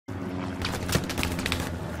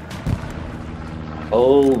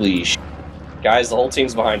Holy sh! Guys, the whole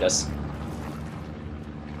team's behind us.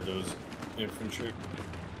 Those infantry.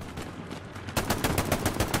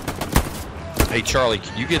 Hey Charlie,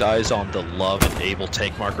 can you get eyes on the Love and Able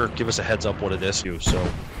tank marker? Give us a heads up what it is. So,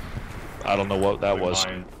 I don't know what that was.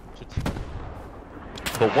 Mine.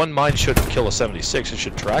 But one mine shouldn't kill a 76. It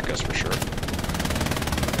should track us for sure.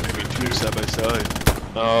 Maybe two side by side.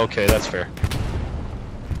 Oh, okay, that's fair.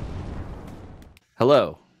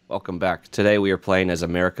 Hello, welcome back. Today we are playing as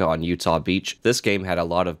America on Utah Beach. This game had a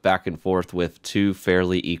lot of back and forth with two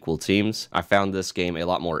fairly equal teams. I found this game a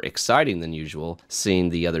lot more exciting than usual, seeing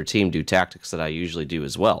the other team do tactics that I usually do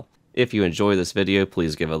as well. If you enjoy this video,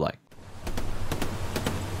 please give a like.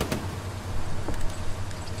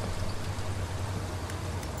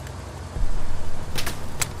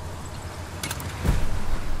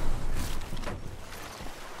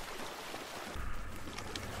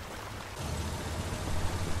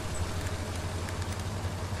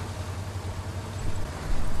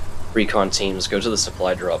 Recon teams, go to the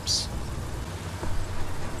supply drops.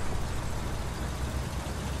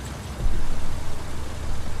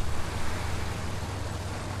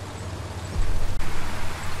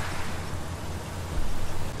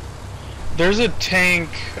 There's a tank,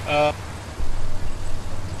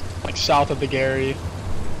 like south of the Gary.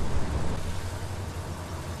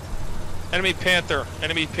 Enemy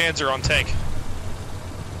Panzer on tank.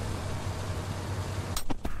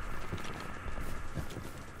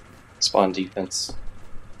 Spawn defense.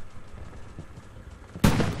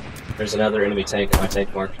 There's another enemy tank at my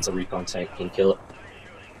tank mark. It's a recon tank. You can kill it.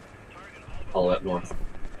 All the way up north.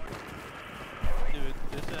 Dude,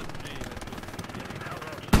 this SMG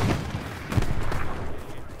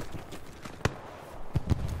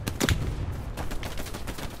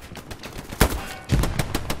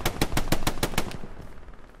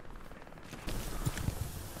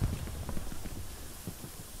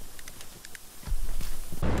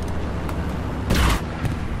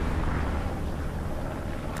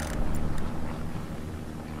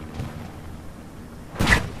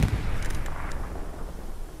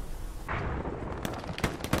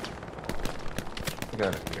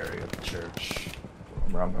got an area of the church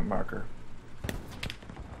around my marker.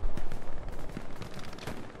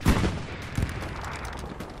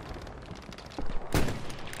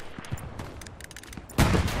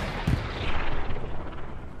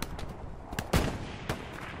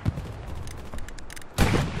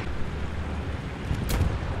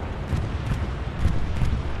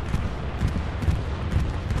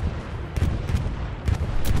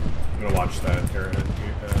 I'm gonna watch that arrowhead,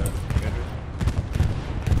 Andrew.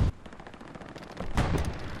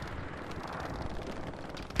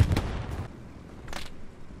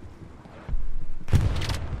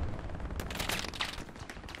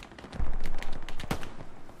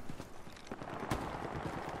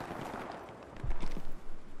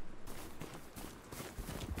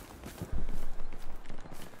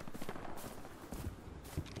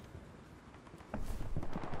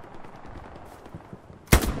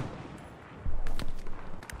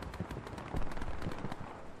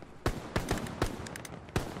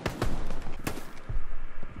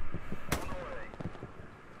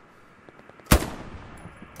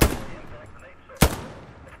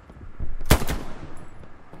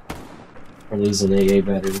 We're losing AA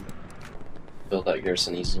battery. Build that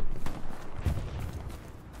garrison easily.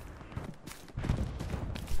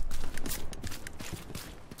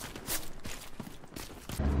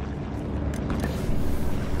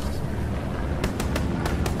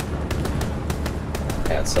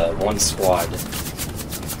 Yeah, it's one squad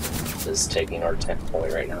is taking our tent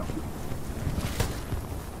point right now.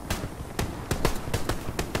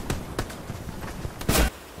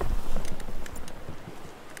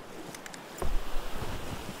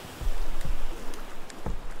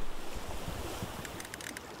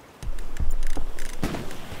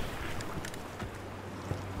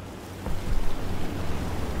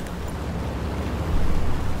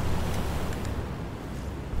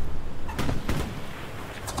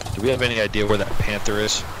 Do we have any idea where that Panther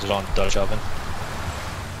is? Is it on Dutch oven?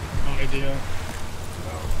 No idea.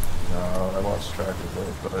 No, I lost track of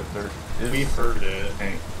it, but there is We heard it. a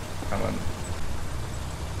tank coming.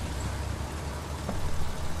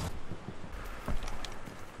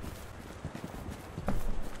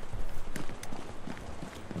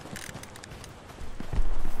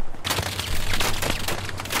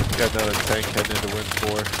 got another tank heading into Win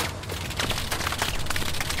 4.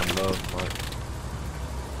 I love Mark.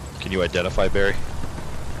 Can you identify Barry?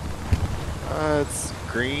 It's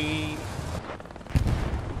green.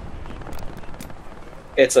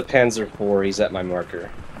 It's a Panzer IV. He's at my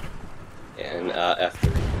marker. And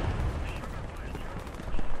F3.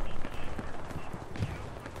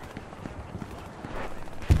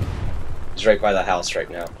 He's right by the house right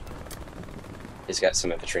now. He's got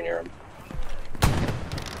some infantry near him.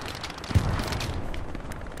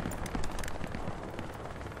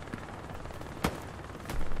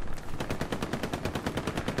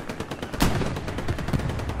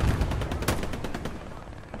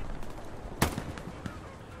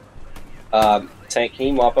 Tank, can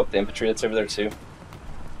you mop up the infantry that's over there too?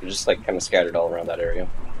 They're just like kind of scattered all around that area.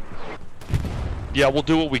 Yeah, we'll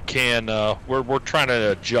do what we can. We're trying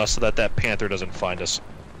to adjust so that that Panther doesn't find us.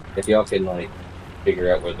 If y'all can like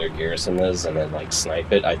figure out where their garrison is and then like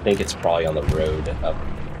snipe it, I think it's probably on the road up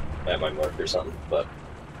at my mark or something, but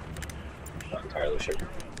not entirely sure.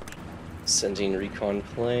 Sending recon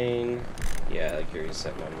plane. Yeah, Gary's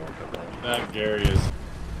at my mark up there. That Gary is.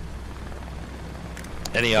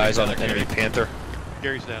 Any eyes on the enemy Panther?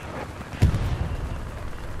 Gary's down.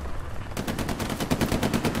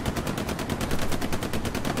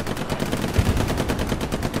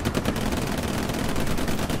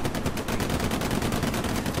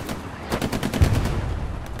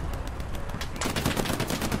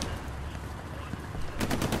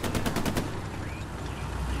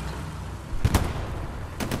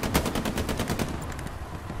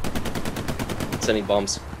 Sending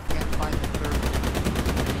bombs. Can't find the third.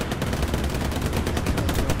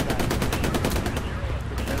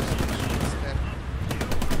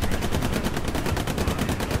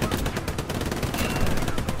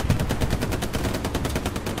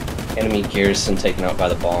 Enemy garrison taken out by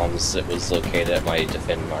the bombs. It was located at my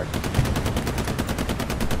defend mark.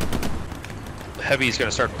 Heavy's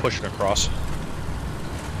gonna start pushing across.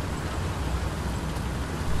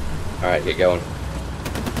 Alright, get going.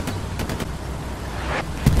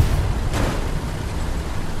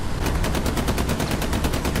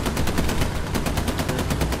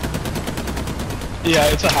 Yeah,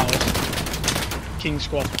 it's a house. King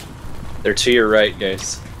Squad. They're to your right,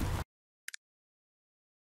 guys.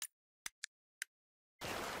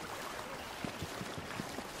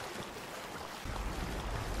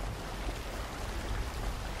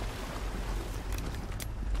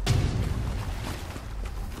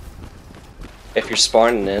 If you're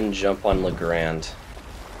spawning in, jump on Grande.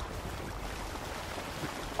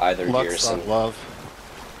 Either Lux garrison. on love.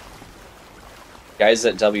 Guys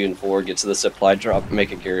at W and 4, get to the supply drop and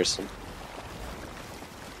make a garrison.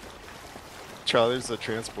 Charlie, there's a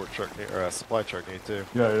transport truck near, or a supply truck near too.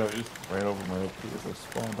 Yeah, yeah, just ran over my LP as I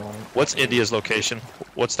spawned on it. What's India's location?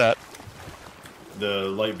 What's that? The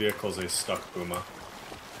light vehicle's a stuck Puma.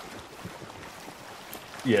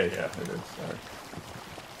 Yeah, yeah, it is. Sorry.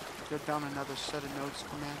 Get down another set of nodes,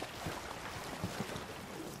 command.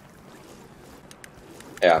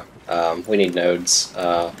 Yeah, we need nodes.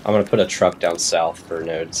 I'm gonna put a truck down south for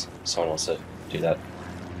nodes. Someone wants to do that.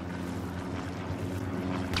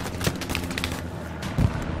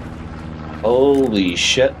 Holy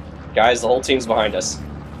shit. Guys, the whole team's behind us.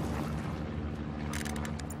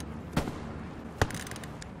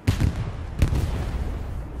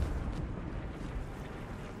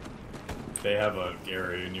 They have a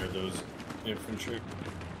Gary near those infantry.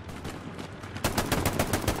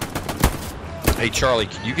 Hey Charlie,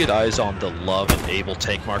 can you get eyes on the Love and Able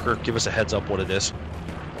tank marker? Give us a heads up what it is.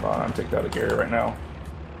 Hold on, I'm taking out a Gary right now.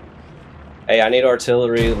 Hey, I need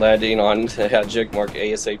artillery landing on jig mark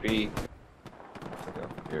ASAP. Take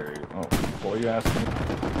out the Gary. Oh, what are you asking?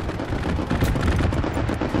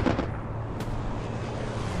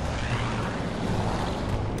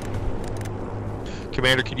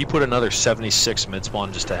 Commander, can you put another 76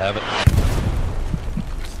 mid-spawn just to have it?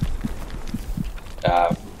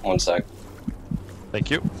 1 sec. Thank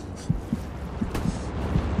you.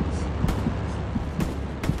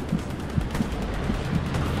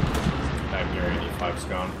 That Gary E5's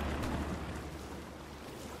gone.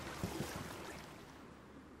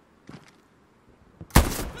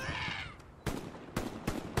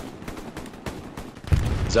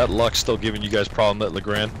 Is that Lux still giving you guys problem at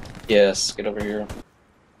Grande? Yes, get over here.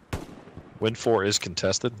 Win 4 is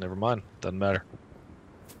contested. Never mind. Doesn't matter.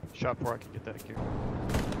 Shot 4, I can get that gear.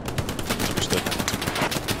 Understood.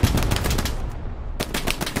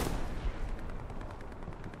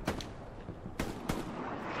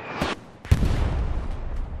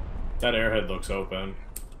 That airhead looks open.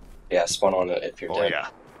 Yeah, spawn on it if you're dead. yeah.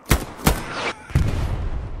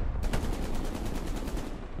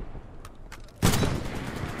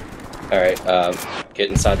 Alright, get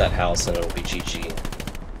inside that house and it'll be GG.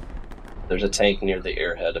 There's a tank near the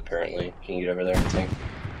airhead apparently. Can you get over there, tank?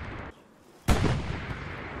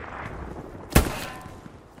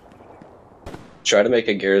 Try to make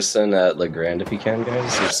a garrison at Grande if you can,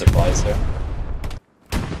 guys. There's supplies there.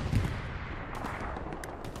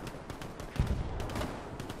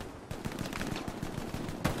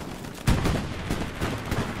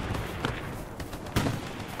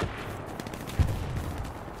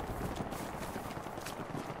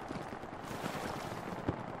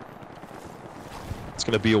 It's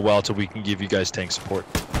gonna be a while till we can give you guys tank support.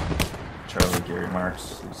 Charlie, Gary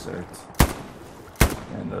Marks, he's sacked.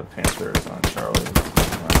 And the Panther is on Charlie.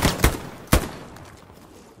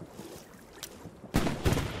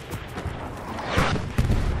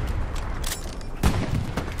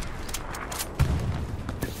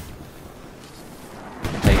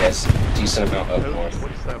 Hey guys, decent amount up north.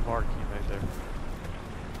 What is that marking right there?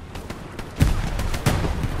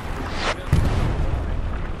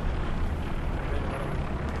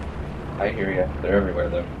 I hear ya. They're everywhere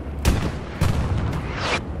though.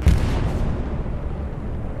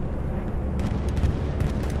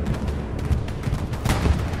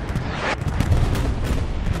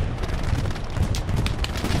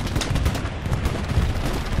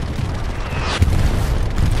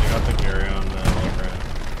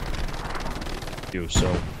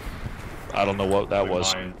 So I don't know what that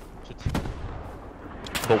was. Mine.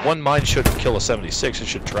 But one mine shouldn't kill a 76. It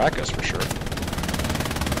should track us for sure.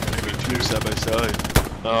 Maybe two side by side.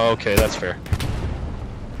 Oh, okay, that's fair.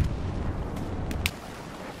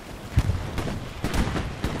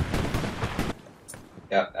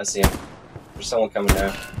 Yeah, I see him. There's someone coming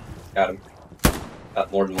now. Got him.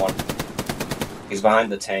 Got more than one. He's behind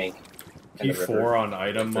the tank. in the river. P4 on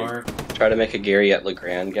item mark. Try to make a Gary at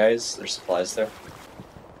LeGrand, guys. There's supplies there.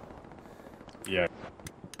 Yeah.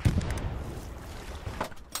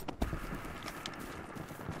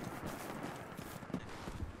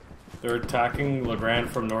 They're attacking LeGrand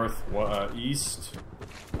from north east.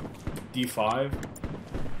 D5.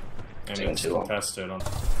 And Taking it's too long. contested on.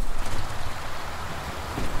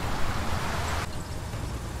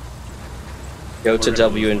 Go to We're gonna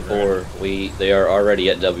W lose and 4. They are already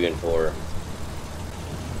at W and 4.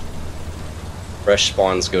 Fresh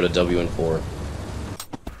spawns go to W and 4.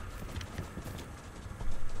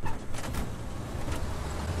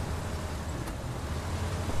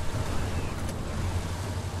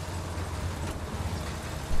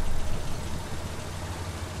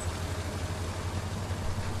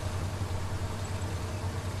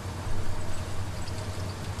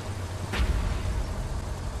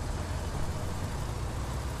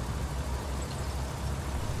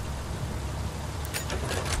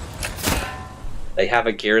 They have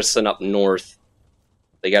a garrison up north.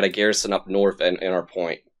 They got a garrison up north in our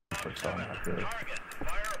point. We're telling out there.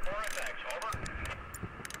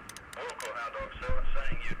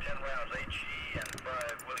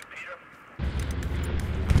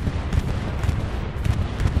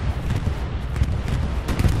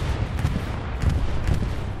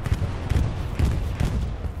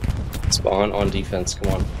 Spawn on defense,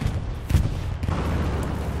 come on.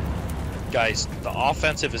 Guys, the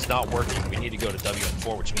offensive is not working. We need to go to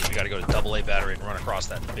WN4, which means we got to go to AA battery and run across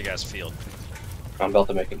that big ass field. I'm about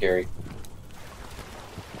to make a Gary.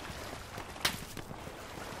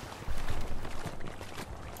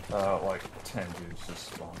 Like 10 dudes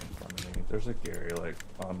just spawned in front of me. There's a Gary, like,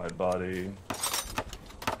 on my body.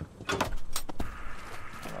 I don't know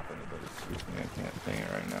if anybody's shooting me. I can't ping it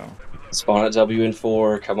right now. Spawn at W and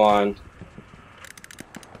 4, come on.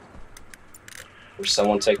 Or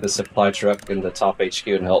someone take the supply truck in the top HQ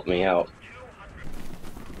and help me out.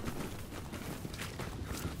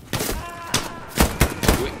 Do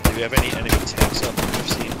we have any enemy tanks up that we've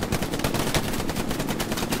seen?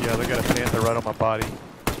 Yeah, they got a Panther right on my body.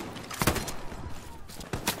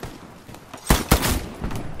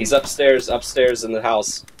 He's upstairs in the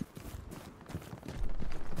house.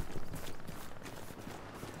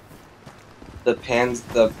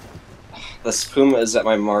 The Spuma is at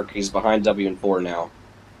my mark. He's behind W and 4 now.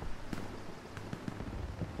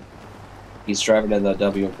 He's driving in the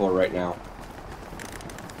W and 4 right now.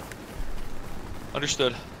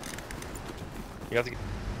 Understood. You got the...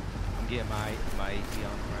 I'm getting my AC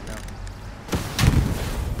on right now.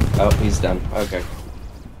 Oh, he's done. Okay.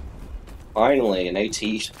 Finally, an AT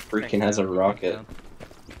freaking has a rocket.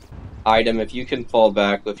 Item, if you can fall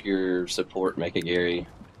back with your support, make a Gary.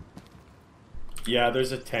 Yeah,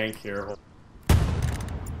 there's a tank here.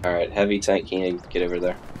 Alright, heavy tank, can you get over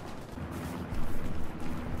there?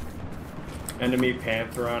 Enemy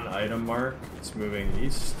Panther on item mark. It's moving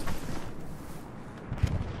east.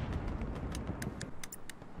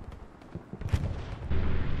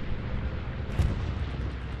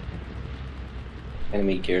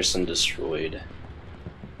 Enemy garrison destroyed.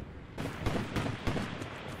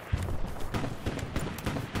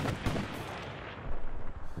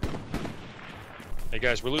 Hey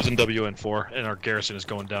guys, we're losing WN4, and our garrison is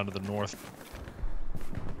going down to the north.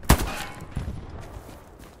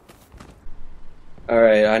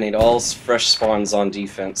 Alright, I need all fresh spawns on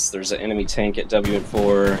defense. There's an enemy tank at W and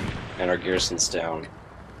 4, and our garrison's down.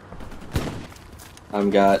 I've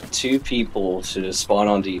got 2 people to spawn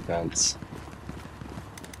on defense.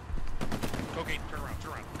 Go gate, turn around,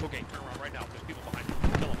 turn around. Go gate, turn around right now. There's people behind you.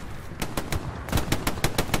 Kill them.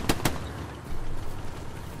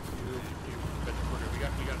 We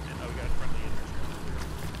got a friendly in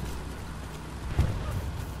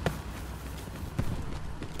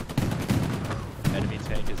there. Enemy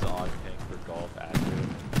tank is on tank for golf active.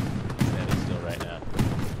 Standing still right now.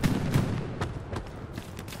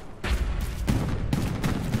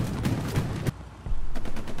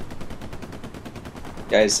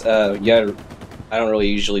 Guys, yeah, I don't really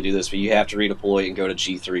usually do this, but you have to redeploy and go to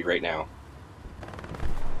G3 right now.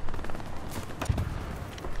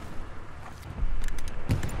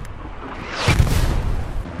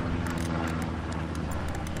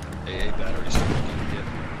 AA batteries still looking to get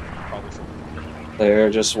probably from. They're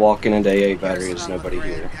just walking into AA battery, there's nobody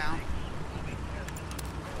here.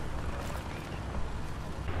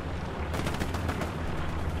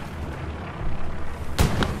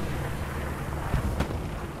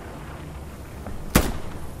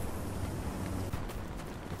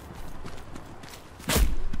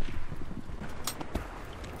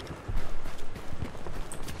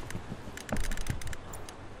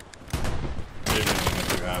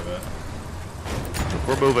 If you have it.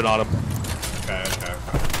 We're moving on them. Okay.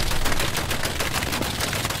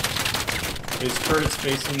 His turret's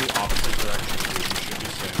facing the opposite direction, dude. You should be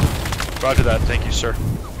safe. Roger that. Thank you, sir.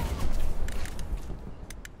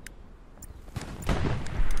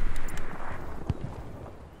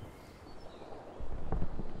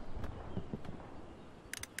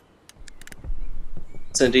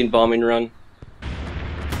 Sending bombing run.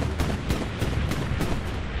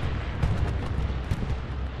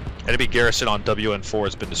 Enemy garrison on WN4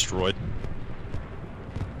 has been destroyed.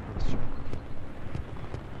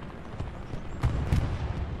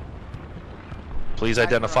 Please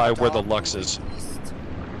identify where the Lux is.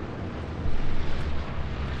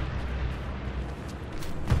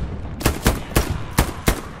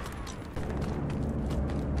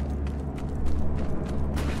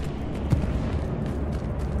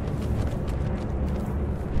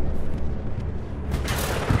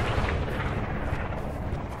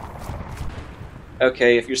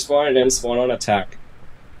 Okay, if you're spawning in, spawn on attack.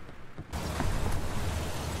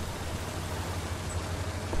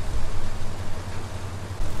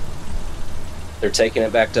 They're taking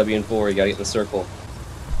it back W4, you gotta get in the circle.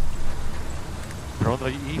 They're on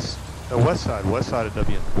the west side of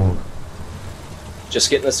WN4.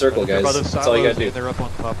 Just get in the circle, guys. That's all you gotta do. They're up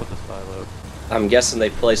on top of the silo. I'm guessing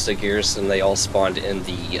they placed a garrison, they all spawned in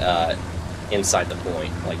the, inside the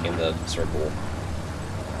point, like in the circle.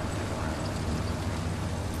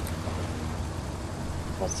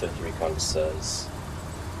 What's the recon says?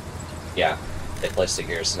 Yeah, they placed a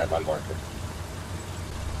garrison at my marker.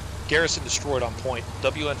 Garrison destroyed on point.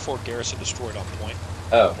 WN4 garrison destroyed on point.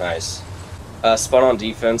 Oh, nice. Spawn on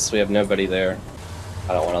defense, we have nobody there.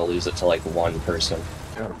 I don't want to lose it to like one person.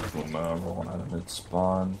 Got a Puma rolling out of mid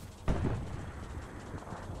spawn.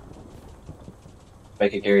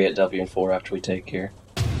 Make a carry at W4 after we take here.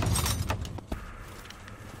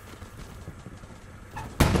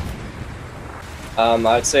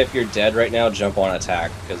 I'd say if you're dead right now, jump on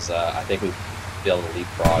attack, because I think we'd be able to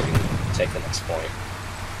leapfrog and take the next point.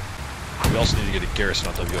 We also need to get a garrison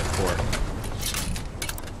on WN4.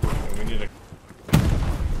 We need a...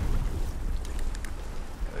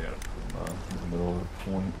 They got a Puma in the middle of the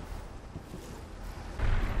point.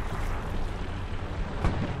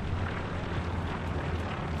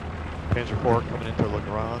 Panzer IV coming into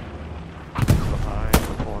Legrand. Behind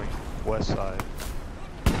the point, west side.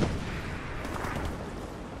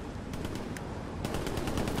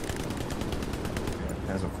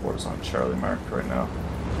 Panzer IV is on Charlie Mark right now.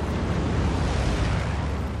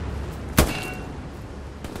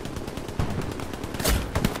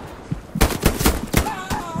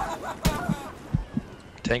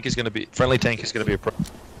 Tank is going to be friendly. Tank is going to be a pro.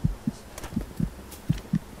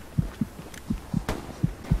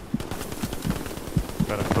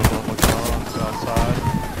 Got a foot on Legrand outside.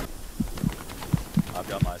 I've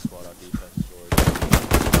got my squad on defense, George.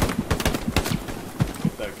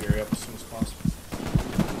 Get that Gary up as soon as possible.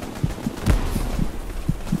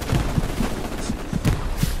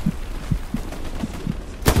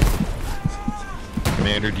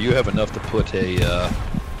 Commander, do you have enough to put a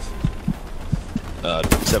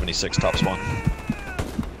 76 top spawn?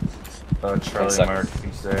 Charlie Mark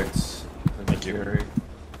P6. Thank you. Gary.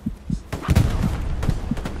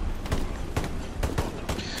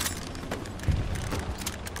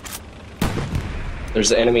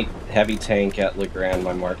 There's an enemy heavy tank at Legrand,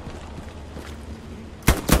 my mark.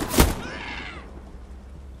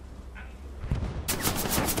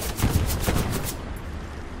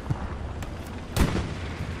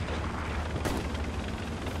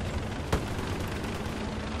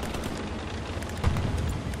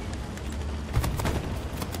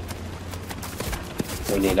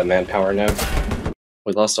 We need a manpower node.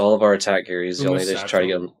 We lost all of our attack carries. You'll need to try to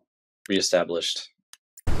get them reestablished.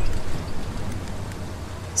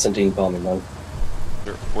 Sending bombing run.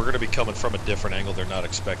 We're going to be coming from a different angle they're not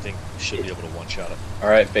expecting. Should be able to one-shot it.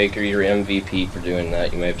 Alright, Baker, you're MVP for doing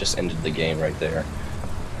that. You may have just ended the game right there.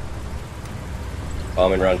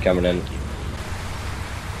 Bomb and run coming in.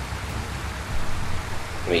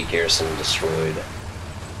 Enemy garrison destroyed.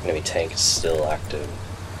 Enemy tank is still active.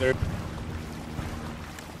 Copy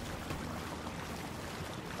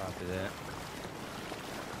that.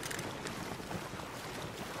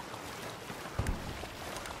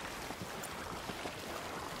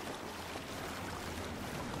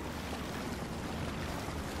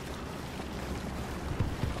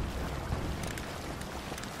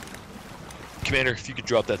 Commander, if you could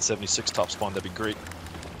drop that 76 top spawn, that'd be great.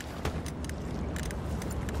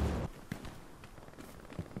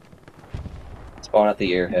 Spawn at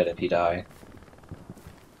the airhead if you die.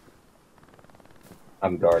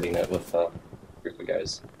 I'm guarding it with a group of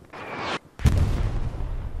guys.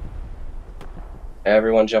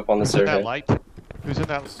 Everyone jump on this Who's in that airhead. light? Who's in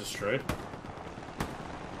that? It's destroyed.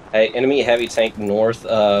 Hey, enemy heavy tank north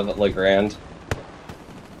of La Grande.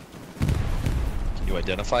 Can you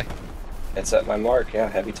identify? It's at my mark, yeah,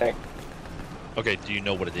 heavy tank. Okay, do you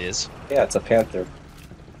know what it is? Yeah, it's a Panther.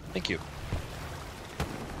 Thank you.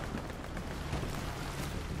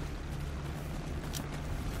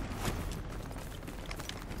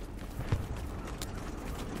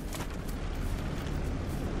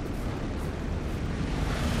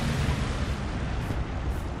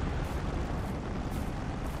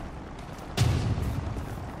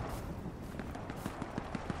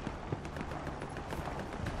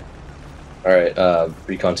 Alright,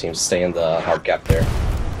 recon team, stay in the hard gap there.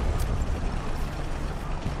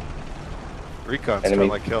 Recon's Enemy. kind of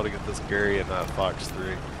like hell to get this Gary and Fox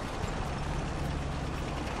 3.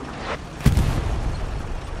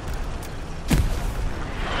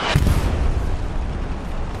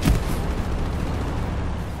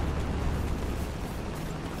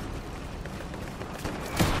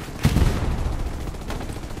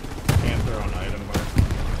 Panther on item mark.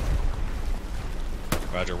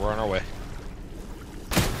 Roger, we're on our way.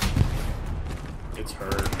 It's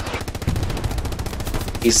hurt.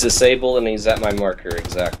 He's disabled and he's at my marker,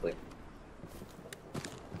 exactly.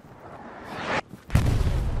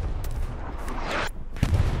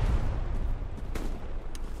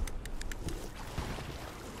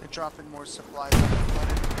 They're dropping more supplies on the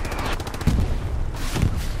flooded.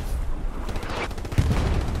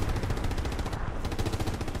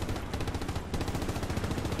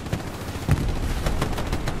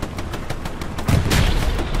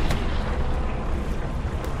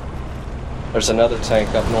 There's another tank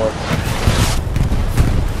up north.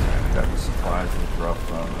 Got the supplies with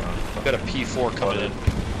rough on Got a P4 coming in.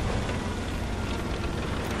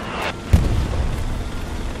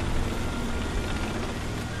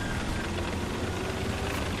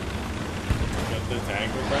 Got the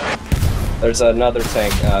tank with that. There's another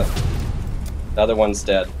tank, the other one's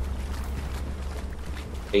dead.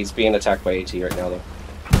 He's being attacked by AT right now though.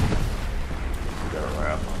 Got a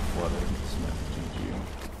wrap on flooded. Smith GG.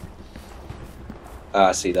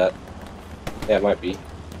 I see that. Yeah, it might be.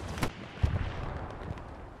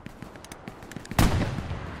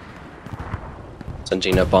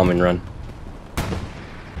 Sending a bomb and run.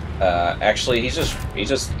 Actually, he's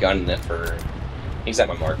just gunning it for. He's at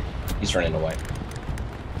my mark. He's running away.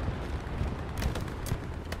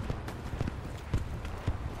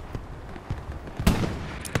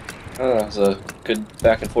 Oh, that was a good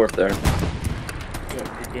back and forth there.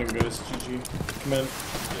 Yeah, good game, guys. GG. Come in.